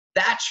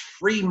That's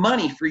free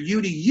money for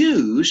you to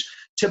use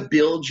to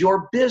build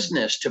your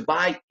business, to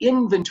buy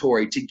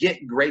inventory, to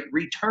get great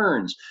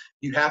returns.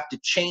 You have to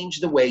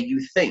change the way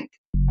you think.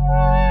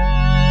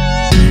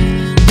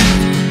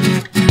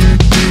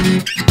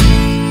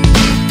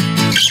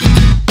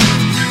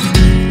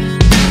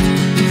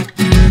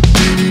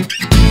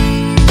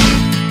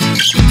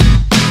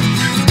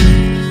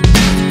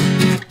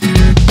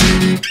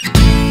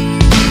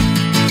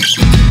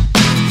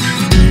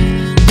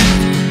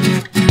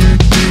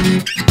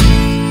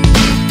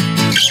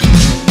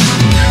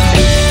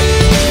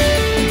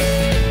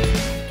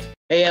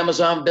 Hey,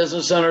 Amazon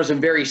business owners and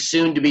very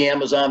soon to be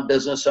Amazon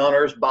business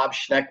owners. Bob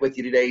Schneck with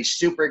you today.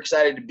 Super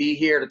excited to be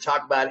here to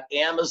talk about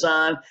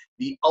Amazon,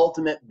 the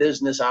ultimate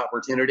business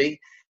opportunity.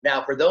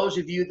 Now, for those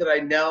of you that I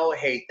know,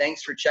 hey,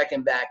 thanks for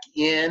checking back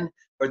in.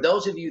 For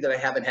those of you that I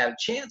haven't had a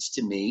chance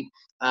to meet,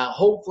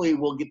 hopefully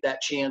we'll get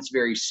that chance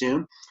very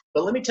soon.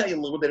 But let me tell you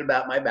a little bit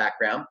about my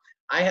background.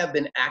 I have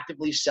been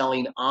actively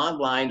selling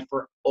online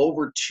for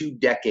over 2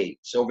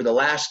 decades. Over the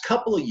last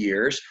couple of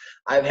years,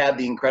 I've had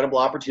the incredible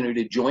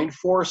opportunity to join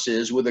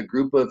forces with a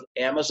group of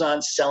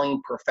Amazon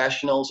selling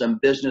professionals and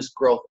business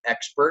growth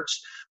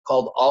experts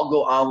called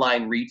Algo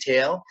Online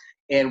Retail.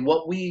 And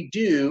what we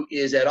do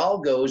is at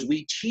Algo's,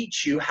 we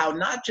teach you how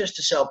not just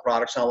to sell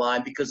products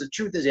online, because the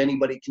truth is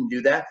anybody can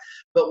do that,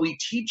 but we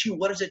teach you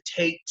what does it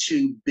take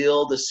to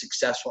build a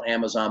successful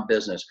Amazon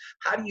business.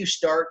 How do you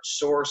start,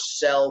 source,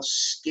 sell,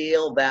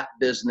 scale that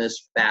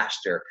business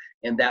faster?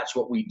 And that's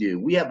what we do.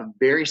 We have a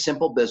very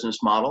simple business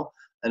model,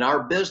 and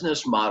our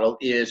business model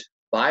is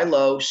buy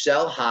low,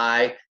 sell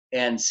high,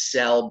 and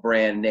sell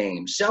brand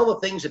names. Sell the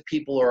things that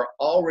people are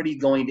already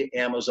going to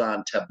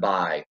Amazon to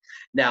buy.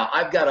 Now,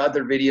 I've got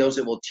other videos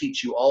that will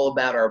teach you all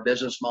about our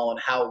business model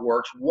and how it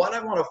works. What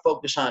I want to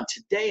focus on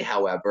today,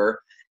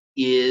 however,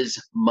 is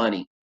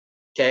money.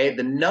 Okay,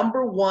 the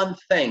number one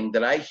thing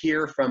that I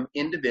hear from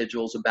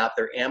individuals about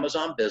their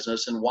Amazon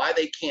business and why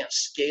they can't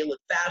scale it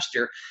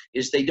faster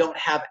is they don't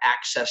have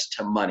access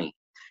to money.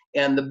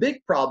 And the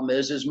big problem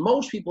is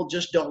most people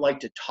just don't like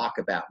to talk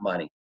about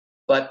money.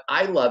 But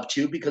I love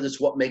to, because it's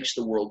what makes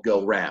the world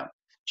go round.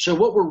 So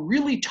what we're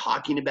really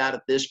talking about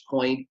at this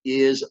point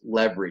is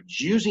leverage,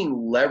 using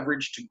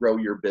leverage to grow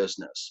your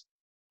business.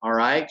 All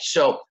right,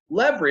 so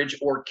leverage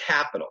or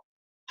capital,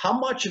 how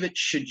much of it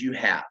should you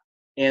have?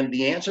 And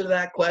the answer to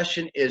that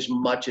question is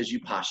much as you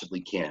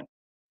possibly can.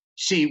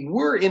 See,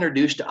 we're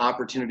introduced to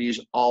opportunities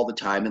all the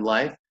time in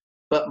life,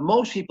 but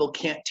most people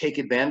can't take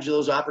advantage of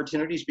those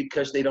opportunities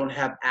because they don't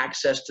have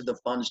access to the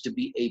funds to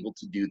be able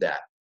to do that.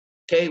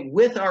 Okay,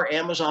 with our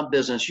Amazon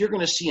business, you're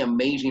going to see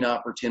amazing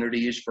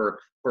opportunities for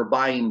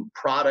buying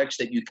products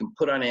that you can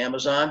put on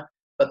Amazon.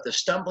 But the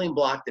stumbling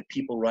block that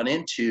people run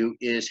into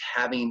is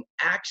having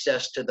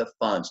access to the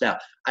funds. Now,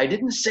 I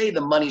didn't say the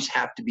monies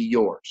have to be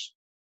yours.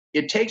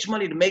 It takes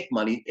money to make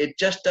money. It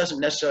just doesn't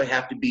necessarily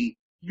have to be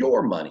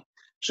your money.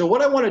 So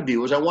what I want to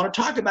do is I want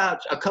to talk about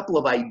a couple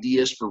of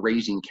ideas for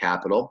raising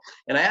capital.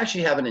 And I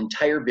actually have an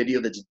entire video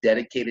that's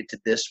dedicated to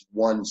this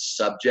one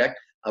subject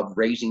of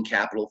raising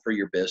capital for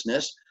your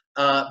business.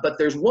 But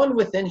there's one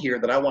within here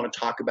that I want to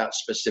talk about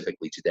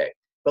specifically today.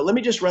 But let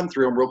me just run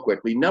through them real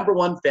quickly. Number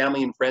one,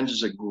 family and friends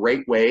is a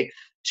great way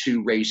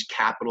to raise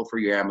capital for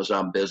your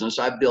Amazon business.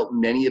 I've built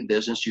many a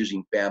business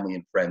using family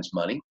and friends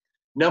money.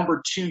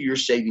 Number two, your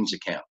savings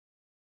account.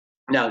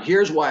 Now,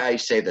 here's why I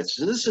say this.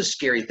 So this is a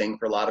scary thing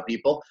for a lot of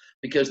people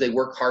because they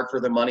work hard for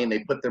their money and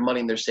they put their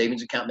money in their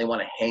savings account and they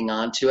want to hang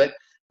on to it.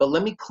 But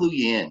let me clue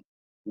you in.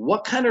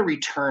 What kind of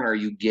return are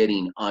you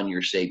getting on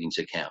your savings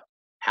account?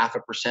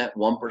 0.5%,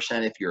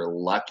 1% if you're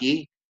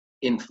lucky.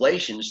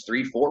 Inflation is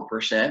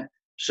 3-4%.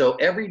 So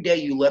every day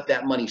you let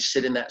that money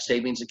sit in that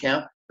savings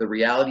account, the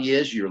reality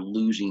is you're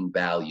losing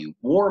value.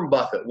 Warren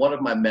Buffett, one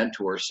of my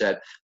mentors, said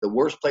the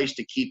worst place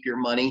to keep your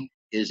money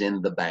is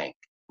in the bank,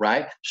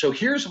 right? So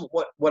here's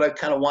what I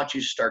kind of want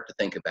you to start to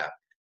think about.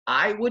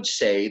 I would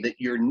say that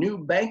your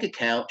new bank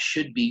account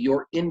should be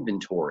your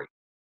inventory.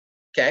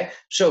 Okay,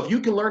 so if you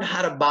can learn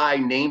how to buy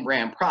name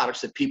brand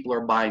products that people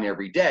are buying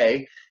every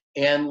day,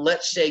 and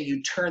let's say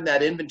you turn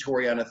that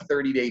inventory on a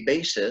 30-day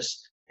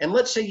basis, and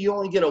let's say you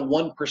only get a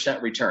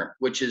 1% return,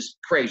 which is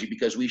crazy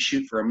because we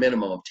shoot for a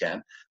minimum of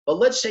 10. But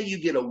let's say you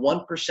get a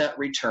 1%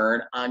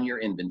 return on your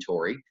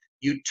inventory.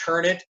 You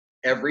turn it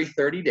every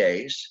 30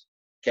 days.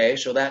 Okay,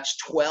 so that's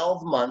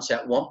 12 months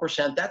at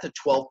 1%. That's a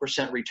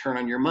 12% return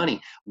on your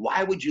money.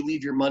 Why would you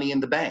leave your money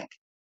in the bank?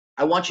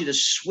 I want you to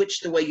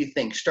switch the way you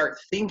think. Start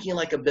thinking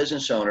like a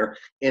business owner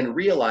and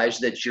realize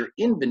that your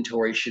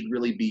inventory should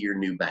really be your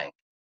new bank.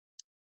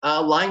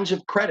 Lines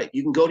of credit.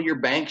 You can go to your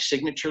bank,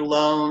 signature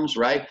loans,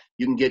 right?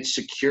 You can get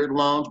secured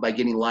loans by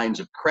getting lines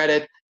of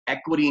credit,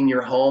 equity in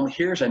your home.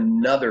 Here's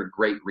another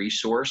great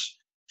resource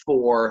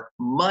for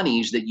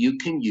monies that you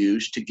can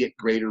use to get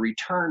greater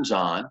returns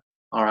on,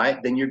 all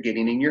right, than you're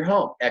getting in your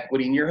home,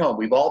 equity in your home.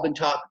 We've all been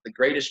taught the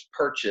greatest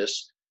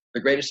purchase,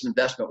 the greatest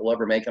investment we'll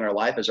ever make in our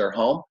life is our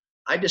home.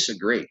 I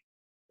disagree.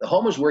 The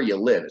home is where you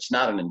live. It's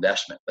not an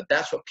investment, but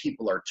that's what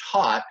people are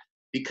taught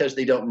because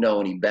they don't know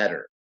any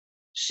better.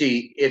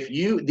 See,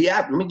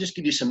 let me just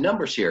give you some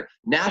numbers here.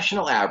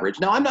 National average.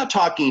 Now, I'm not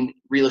talking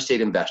real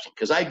estate investing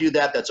because I do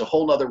that. That's a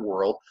whole other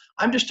world.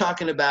 I'm just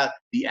talking about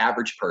the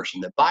average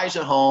person that buys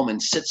a home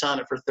and sits on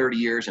it for 30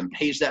 years and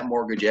pays that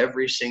mortgage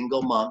every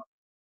single month.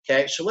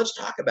 Okay, so let's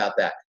talk about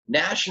that.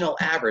 National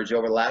average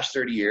over the last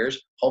 30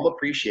 years, home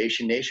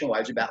appreciation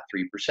nationwide is about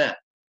 3%.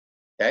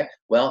 Okay,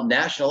 well,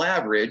 national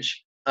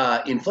average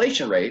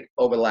inflation rate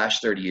over the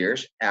last 30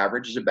 years,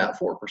 average is about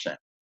 4%.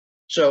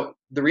 So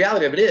the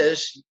reality of it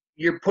is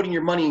you're putting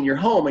your money in your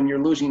home and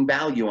you're losing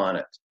value on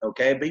it.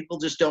 Okay, people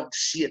just don't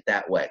see it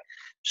that way.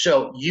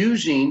 So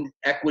using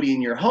equity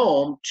in your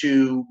home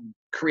to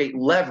create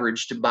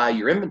leverage to buy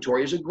your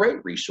inventory is a great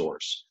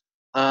resource.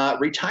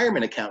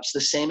 Retirement accounts,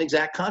 the same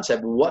exact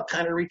concept. What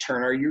kind of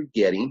return are you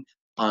getting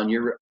on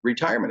your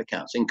retirement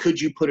accounts? And could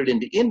you put it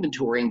into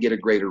inventory and get a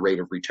greater rate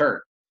of return?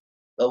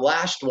 The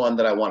last one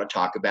that I want to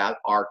talk about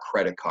are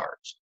credit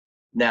cards.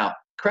 Now,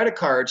 credit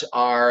cards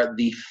are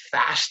the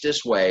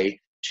fastest way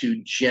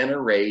to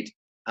generate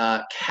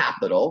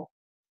capital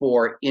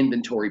for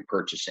inventory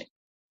purchasing.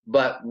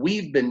 But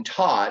we've been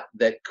taught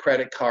that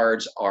credit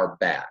cards are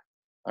bad,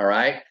 all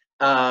right?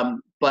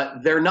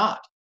 But they're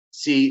not.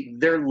 See,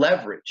 they're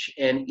leverage.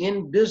 And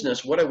in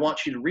business, what I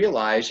want you to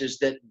realize is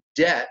that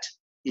debt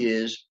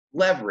is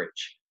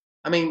leverage.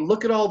 I mean,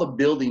 look at all the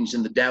buildings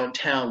in the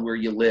downtown where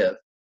you live.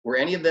 Were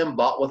any of them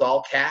bought with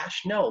all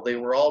cash? No, they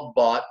were all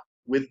bought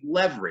with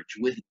leverage,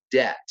 with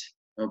debt.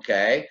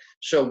 Okay,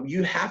 so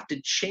you have to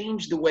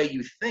change the way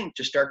you think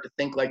to start to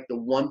think like the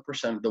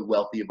 1% of the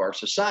wealthy of our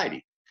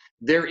society.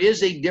 There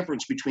is a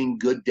difference between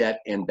good debt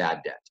and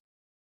bad debt.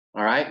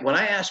 All right, when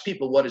I ask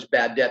people what is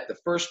bad debt, the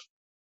first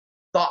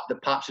thought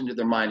that pops into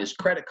their mind is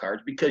credit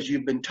cards, because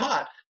you've been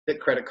taught that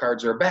credit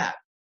cards are bad.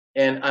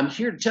 And I'm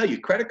here to tell you,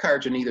 credit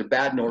cards are neither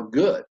bad nor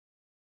good.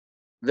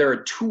 They're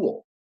a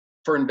tool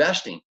for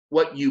investing.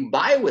 What you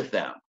buy with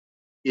them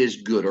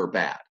is good or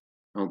bad.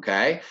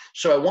 Okay,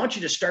 so I want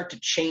you to start to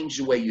change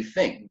the way you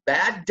think.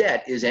 Bad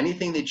debt is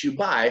anything that you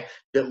buy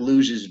that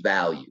loses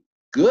value.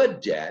 Good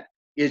debt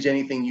is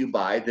anything you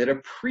buy that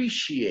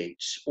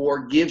appreciates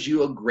or gives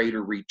you a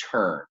greater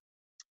return.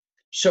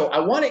 So I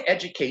want to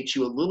educate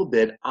you a little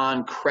bit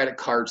on credit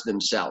cards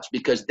themselves,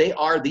 because they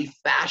are the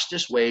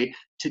fastest way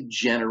to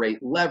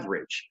generate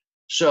leverage.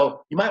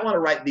 So you might want to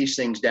write these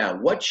things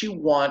down. What you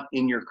want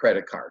in your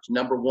credit cards.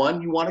 Number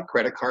one, you want a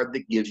credit card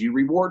that gives you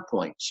reward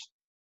points.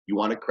 You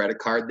want a credit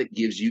card that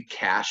gives you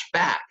cash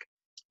back.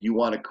 You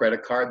want a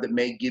credit card that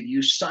may give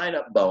you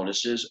sign-up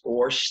bonuses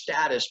or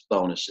status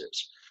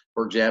bonuses.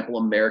 For example,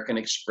 American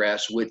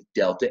Express with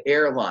Delta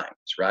Airlines,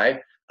 right?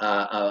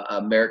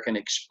 American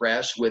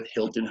Express with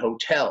Hilton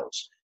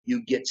Hotels.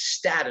 You get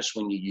status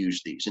when you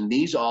use these, and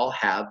these all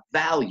have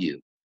value.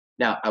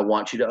 Now, I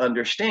want you to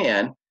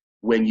understand,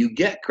 when you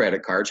get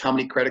credit cards, how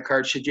many credit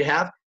cards should you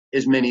have?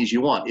 As many as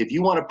you want. If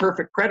you want a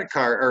perfect credit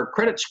card or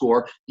credit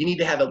score, you need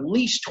to have at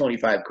least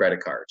 25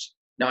 credit cards.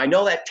 Now, I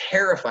know that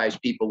terrifies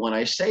people when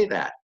I say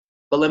that,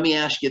 but let me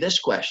ask you this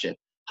question.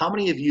 How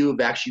many of you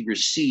have actually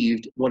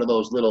received one of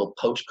those little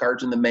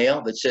postcards in the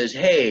mail that says,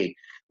 hey,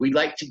 we'd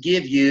like to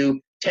give you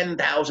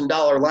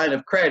 $10,000 line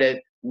of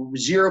credit,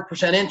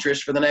 0%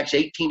 interest for the next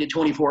 18 to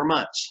 24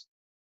 months?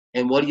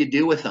 And what do you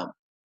do with them?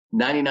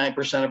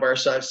 99% of our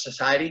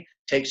society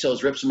takes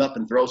those, rips them up,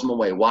 and throws them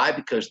away. Why?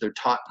 Because they're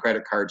taught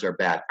credit cards are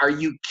bad. Are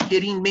you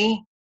kidding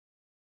me?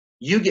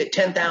 You get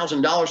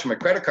 $10,000 from a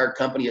credit card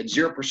company at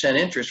 0%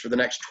 interest for the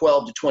next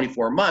 12 to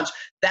 24 months.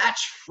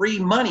 That's free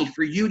money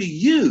for you to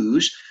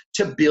use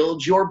to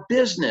build your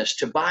business,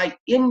 to buy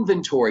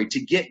inventory, to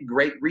get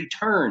great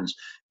returns.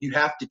 You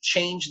have to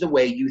change the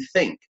way you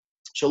think.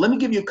 So let me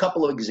give you a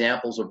couple of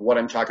examples of what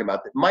I'm talking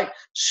about that might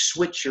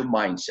switch your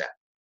mindset.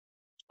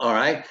 All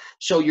right,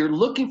 so you're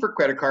looking for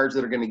credit cards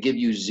that are going to give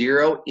you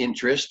 0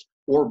 interest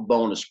or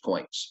bonus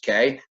points,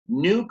 okay?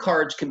 New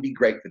cards can be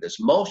great for this.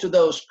 Most of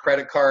those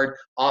credit card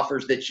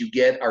offers that you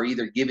get are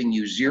either giving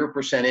you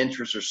 0%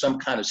 interest or some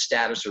kind of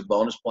status or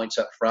bonus points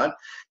up front,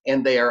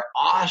 and they are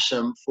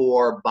awesome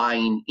for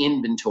buying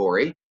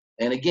inventory.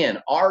 And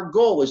again, our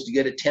goal is to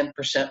get a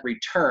 10%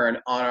 return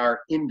on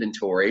our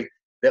inventory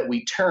that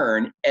we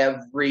turn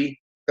every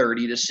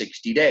 30 to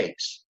 60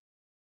 days.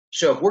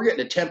 So if we're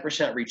getting a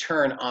 10%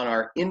 return on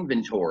our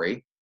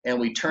inventory and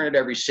we turn it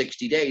every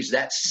 60 days,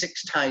 that's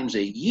 6 times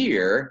a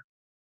year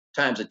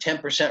times a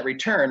 10%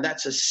 return.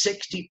 That's a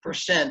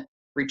 60%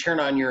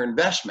 return on your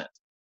investment.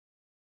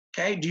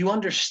 Okay, do you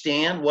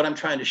understand what I'm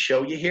trying to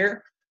show you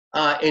here?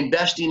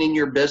 Investing in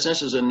your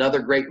business is another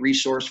great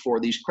resource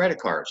for these credit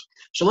cards.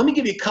 So let me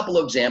give you a couple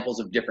of examples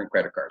of different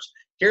credit cards.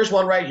 Here's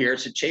one right here.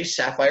 It's a Chase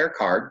Sapphire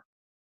card.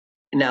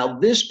 Now,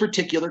 this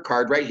particular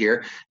card right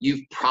here, you've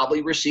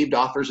probably received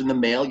offers in the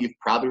mail. You've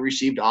probably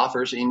received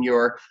offers in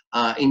your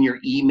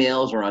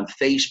emails or on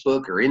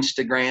Facebook or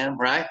Instagram,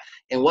 right?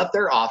 And what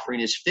they're offering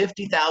is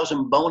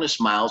 50,000 bonus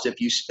miles if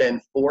you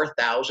spend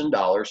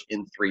 $4,000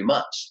 in 3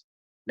 months.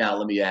 Now,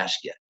 let me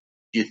ask you,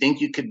 do you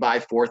think you could buy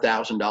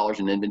 $4,000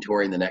 in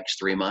inventory in the next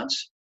 3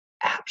 months?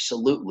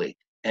 Absolutely.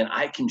 and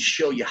I can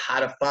show you how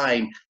to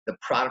find the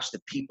products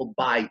that people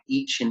buy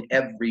each and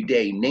every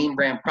day, name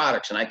brand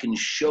products, and I can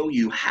show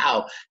you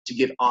how to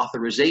get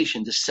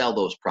authorization to sell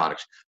those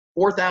products.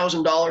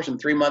 $4,000 in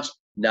 3 months,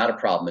 not a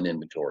problem in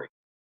inventory.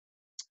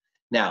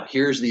 Now,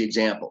 here's the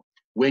example.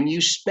 When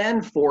you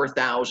spend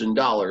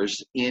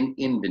 $4,000 in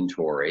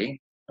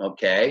inventory,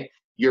 okay,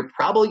 you're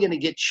probably going to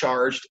get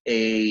charged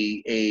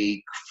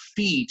a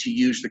fee to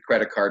use the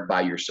credit card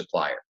by your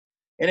supplier.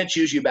 And it's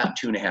usually about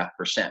 2.5%.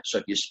 So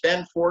if you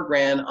spend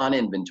 $4,000 on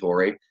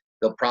inventory,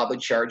 they'll probably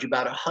charge you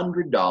about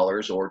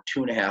 $100 or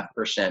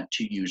 2.5%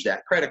 to use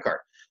that credit card.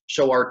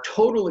 So our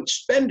total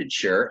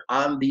expenditure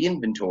on the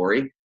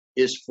inventory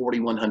is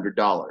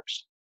 $4,100.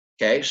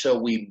 Okay, so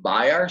we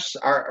buy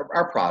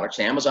our products.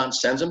 Amazon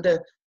sends them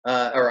to,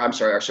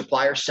 our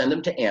suppliers send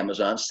them to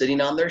Amazon, sitting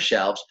on their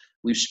shelves.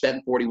 We've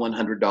spent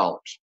 $4,100.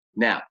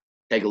 Now,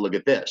 take a look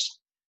at this.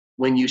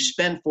 When you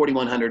spend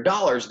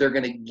 $4,100, they're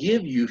going to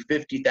give you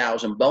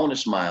 50,000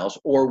 bonus miles,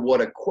 or what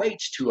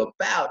equates to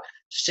about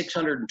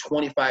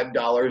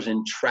 $625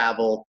 in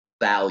travel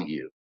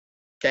value.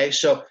 Okay,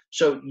 so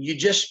you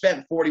just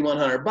spent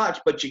 $4,100,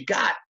 but you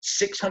got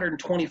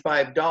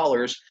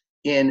 $625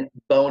 in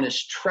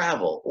bonus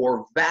travel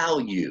or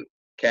value.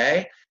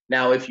 Okay,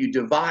 now if you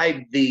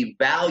divide the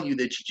value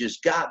that you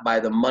just got by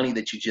the money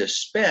that you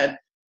just spent,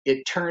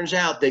 it turns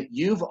out that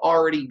you've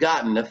already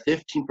gotten a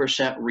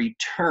 15%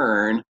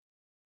 return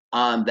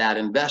on that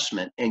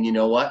investment. And you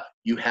know what?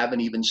 You haven't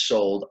even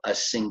sold a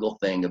single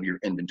thing of your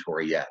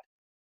inventory yet.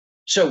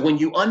 So when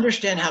you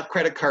understand how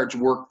credit cards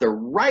work the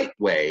right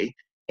way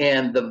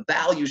and the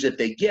values that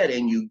they get,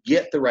 and you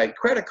get the right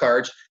credit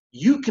cards,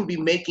 you can be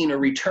making a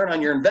return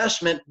on your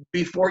investment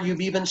before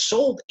you've even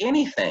sold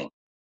anything.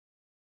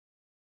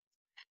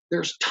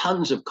 There's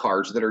tons of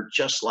cards that are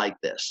just like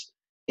this.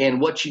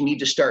 And what you need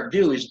to start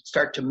do is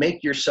start to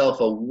make yourself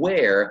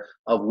aware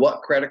of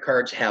what credit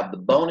cards have the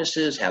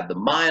bonuses, have the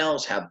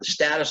miles, have the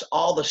status,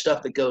 all the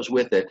stuff that goes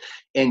with it,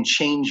 and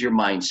change your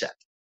mindset.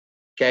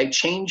 Okay,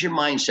 change your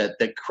mindset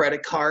that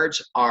credit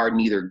cards are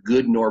neither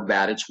good nor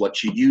bad. It's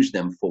what you use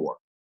them for.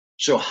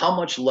 So how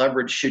much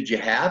leverage should you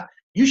have?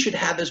 You should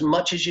have as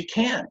much as you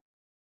can,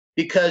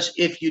 because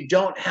if you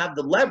don't have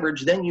the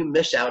leverage, then you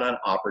miss out on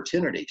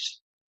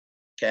opportunities.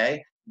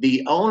 Okay,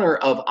 the owner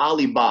of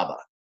Alibaba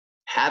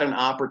had an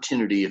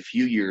opportunity a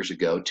few years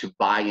ago to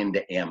buy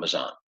into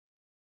Amazon,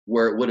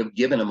 where it would have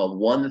given him a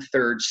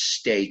 1/3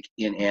 stake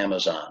in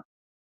Amazon,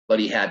 but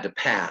he had to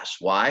pass.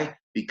 Why?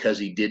 Because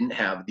he didn't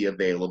have the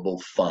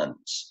available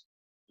funds.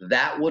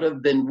 That would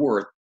have been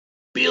worth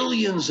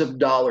billions of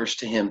dollars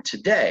to him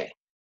today,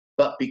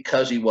 but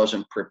because he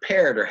wasn't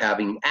prepared or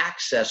having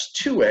access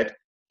to it,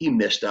 he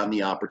missed on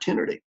the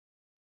opportunity.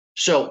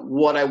 So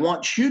what I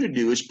want you to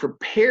do is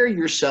prepare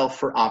yourself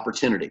for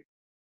opportunity.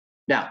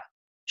 Now,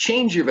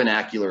 change your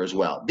vernacular as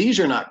well. These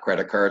are not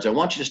credit cards. I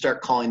want you to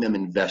start calling them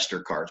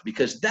investor cards,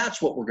 because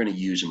that's what we're going to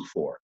use them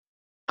for.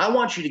 I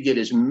want you to get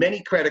as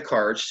many credit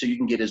cards so you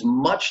can get as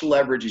much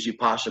leverage as you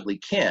possibly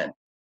can.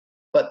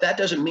 But that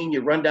doesn't mean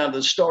you run down to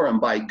the store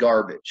and buy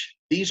garbage.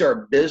 These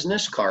are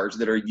business cards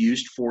that are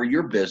used for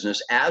your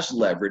business as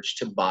leverage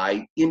to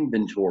buy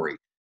inventory.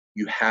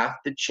 You have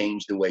to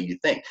change the way you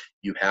think.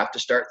 You have to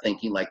start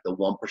thinking like the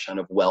 1%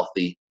 of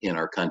wealthy in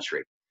our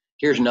country.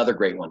 Here's another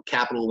great one,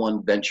 Capital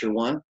One Venture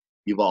One.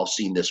 You've all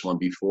seen this one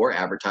before,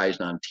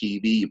 advertised on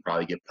TV. You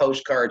probably get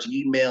postcards,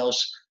 emails,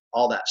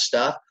 all that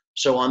stuff.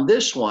 So on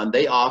this one,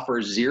 they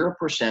offer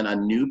 0%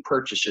 on new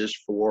purchases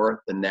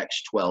for the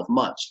next 12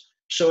 months.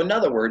 So in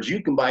other words,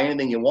 you can buy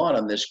anything you want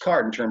on this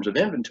card in terms of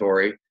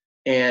inventory,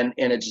 and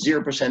it's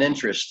 0%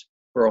 interest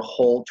for a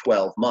whole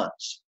 12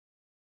 months.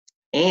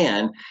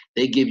 And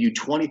they give you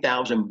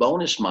 20,000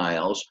 bonus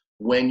miles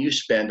when you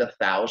spend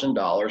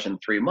 $1,000 in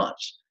 3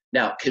 months.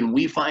 Now, can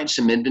we find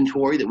some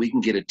inventory that we can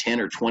get a 10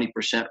 or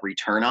 20%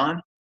 return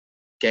on?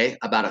 Okay,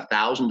 about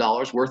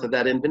 $1,000 worth of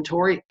that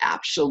inventory?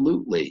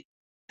 Absolutely,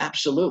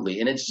 absolutely.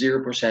 And it's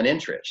 0%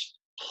 interest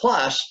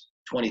plus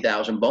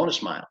 20,000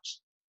 bonus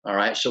miles. All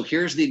right, so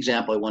here's the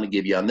example I want to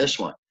give you on this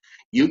one.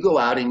 You go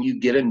out and you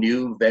get a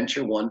new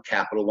Venture One,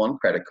 Capital One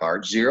credit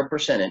card,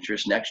 0%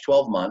 interest, next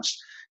 12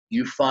 months.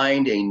 You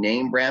find a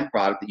name brand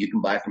product that you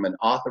can buy from an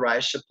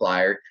authorized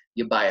supplier.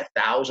 You buy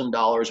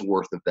 $1,000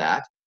 worth of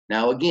that.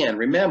 Now, again,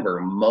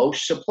 remember,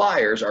 most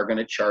suppliers are going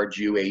to charge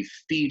you a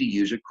fee to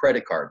use a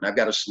credit card. And I've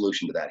got a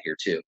solution to that here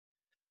too.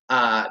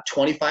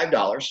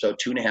 $25, so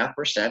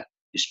 2.5%.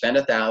 You spend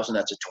 $1,000,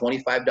 that's a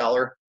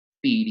 $25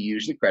 fee to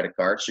use the credit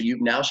card. So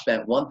you've now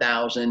spent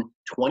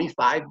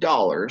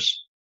 $1,025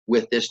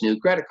 with this new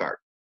credit card.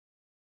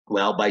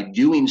 Well, by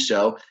doing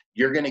so,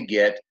 you're going to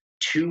get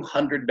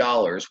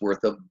 $200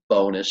 worth of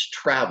bonus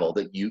travel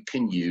that you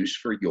can use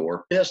for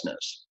your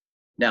business.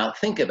 Now,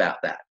 think about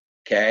that,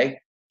 okay?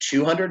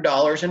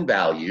 $200 in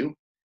value,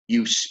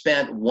 you've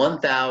spent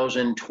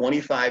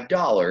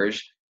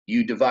 $1,025,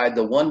 you divide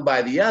the one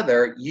by the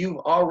other, you've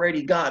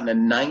already gotten a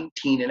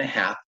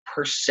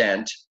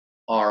 19.5%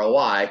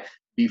 ROI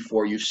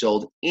before you've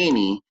sold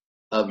any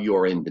of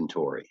your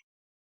inventory.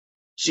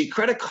 See,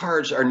 credit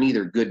cards are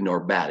neither good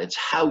nor bad. It's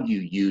how you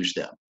use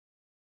them.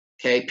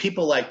 Okay,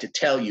 people like to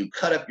tell you,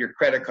 cut up your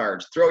credit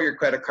cards, throw your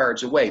credit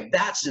cards away.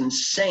 That's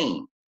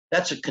insane.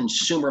 That's a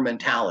consumer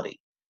mentality.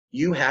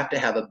 You have to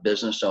have a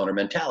business owner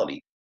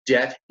mentality.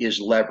 Debt is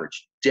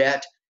leverage.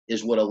 Debt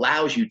is what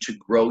allows you to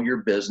grow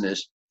your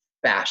business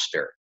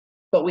faster.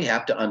 But we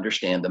have to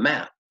understand the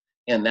math.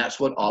 And that's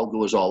what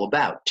Algo is all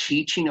about,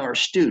 teaching our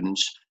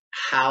students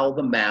how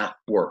the math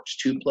works.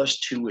 2 plus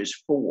 2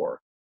 is 4.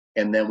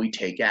 And then we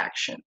take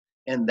action.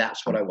 And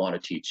that's what I want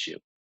to teach you.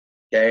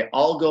 Okay,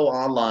 Algo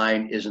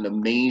Online is an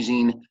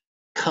amazing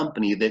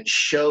company that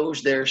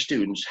shows their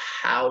students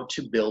how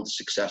to build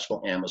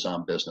successful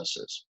Amazon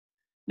businesses.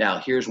 Now,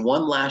 here's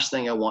one last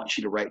thing I want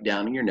you to write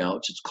down in your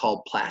notes. It's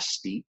called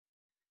Plastique.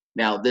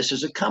 Now, this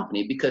is a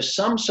company because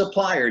some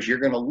suppliers you're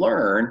going to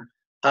learn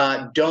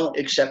don't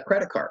accept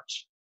credit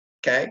cards.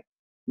 Okay.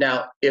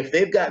 Now, if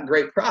they've got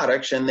great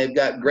products and they've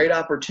got great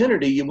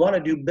opportunity, you want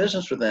to do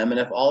business with them. And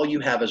if all you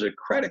have is a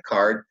credit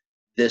card,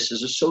 this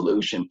is a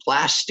solution.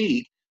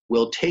 Plastique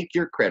will take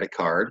your credit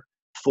card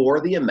for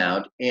the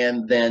amount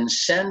and then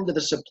send to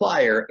the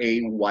supplier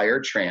a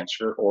wire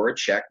transfer or a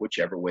check,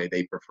 whichever way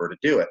they prefer to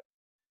do it.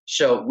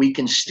 So we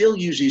can still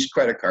use these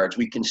credit cards.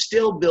 We can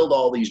still build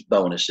all these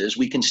bonuses.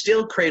 We can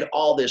still create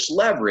all this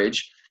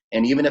leverage.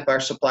 And even if our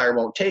supplier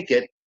won't take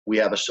it, we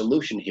have a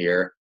solution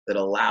here that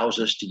allows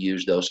us to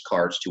use those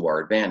cards to our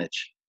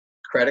advantage.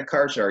 Credit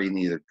cards are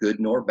neither good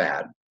nor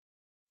bad.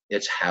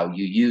 It's how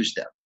you use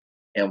them.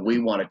 And we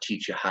want to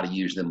teach you how to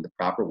use them the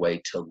proper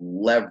way to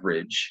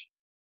leverage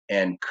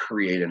and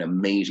create an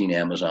amazing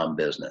Amazon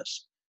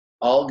business.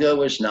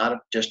 Algo is not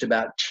just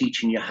about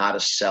teaching you how to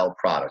sell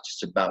products.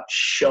 It's about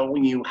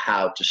showing you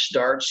how to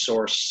start,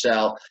 source,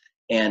 sell,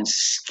 and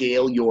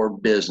scale your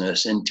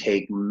business and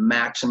take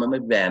maximum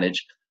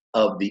advantage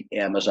of the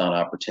Amazon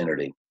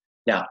opportunity.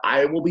 Now,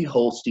 I will be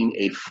hosting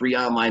a free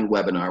online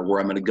webinar where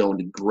I'm going to go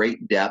into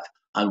great depth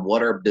on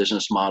what our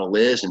business model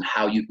is and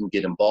how you can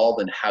get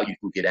involved and how you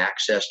can get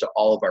access to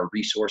all of our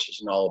resources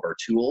and all of our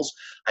tools.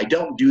 I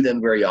don't do them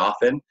very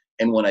often,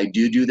 and when I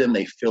do them,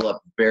 they fill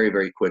up very,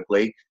 very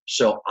quickly.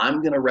 So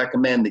I'm going to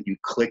recommend that you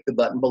click the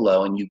button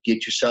below and you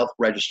get yourself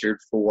registered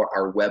for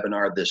our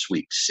webinar this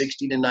week.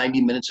 60 to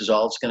 90 minutes is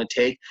all it's going to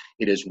take.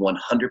 It is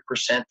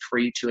 100%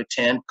 free to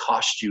attend,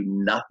 costs you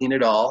nothing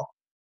at all.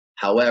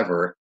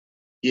 However,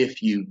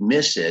 if you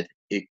miss it,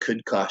 it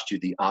could cost you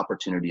the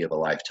opportunity of a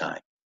lifetime.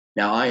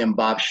 Now, I am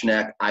Bob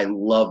Schneck. I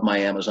love my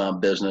Amazon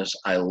business.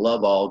 I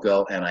love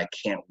Algo, and I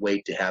can't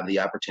wait to have the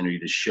opportunity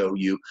to show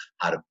you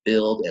how to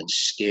build and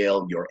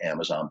scale your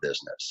Amazon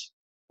business.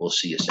 We'll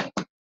see you soon.